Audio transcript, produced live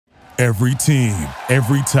Every team,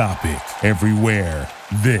 every topic, everywhere.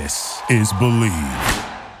 This is Believe.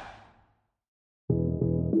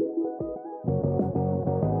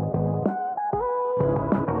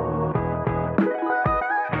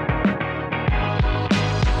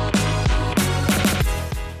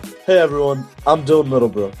 Hey everyone, I'm Dylan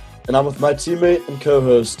Middlebrook, and I'm with my teammate and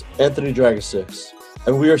co-host, Anthony Dragisics,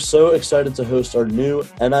 and we are so excited to host our new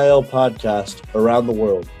NIL podcast, Around the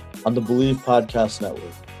World, on the Believe Podcast Network.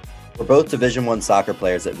 We're both Division I soccer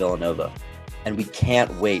players at Villanova, and we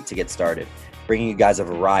can't wait to get started, bringing you guys a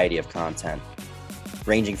variety of content,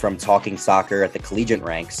 ranging from talking soccer at the collegiate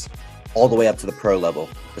ranks all the way up to the pro level,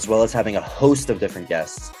 as well as having a host of different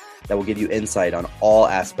guests that will give you insight on all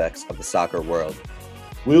aspects of the soccer world.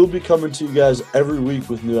 We will be coming to you guys every week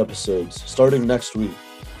with new episodes, starting next week,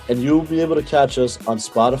 and you will be able to catch us on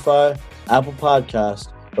Spotify, Apple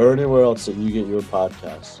Podcast, or anywhere else that you get your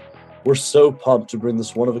podcasts. We're so pumped to bring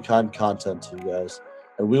this one-of-a-kind content to you guys,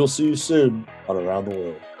 and we will see you soon on Around the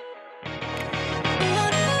World.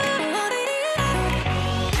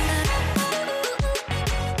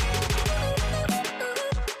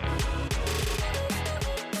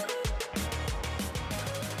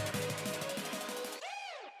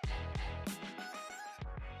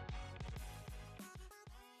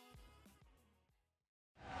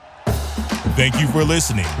 Thank you for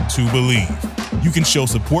listening to Believe. You can show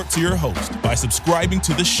support to your host by subscribing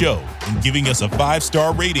to the show and giving us a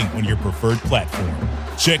 5-star rating on your preferred platform.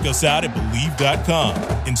 Check us out at Believe.com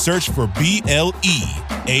and search for BLEAV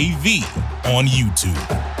on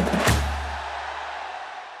YouTube.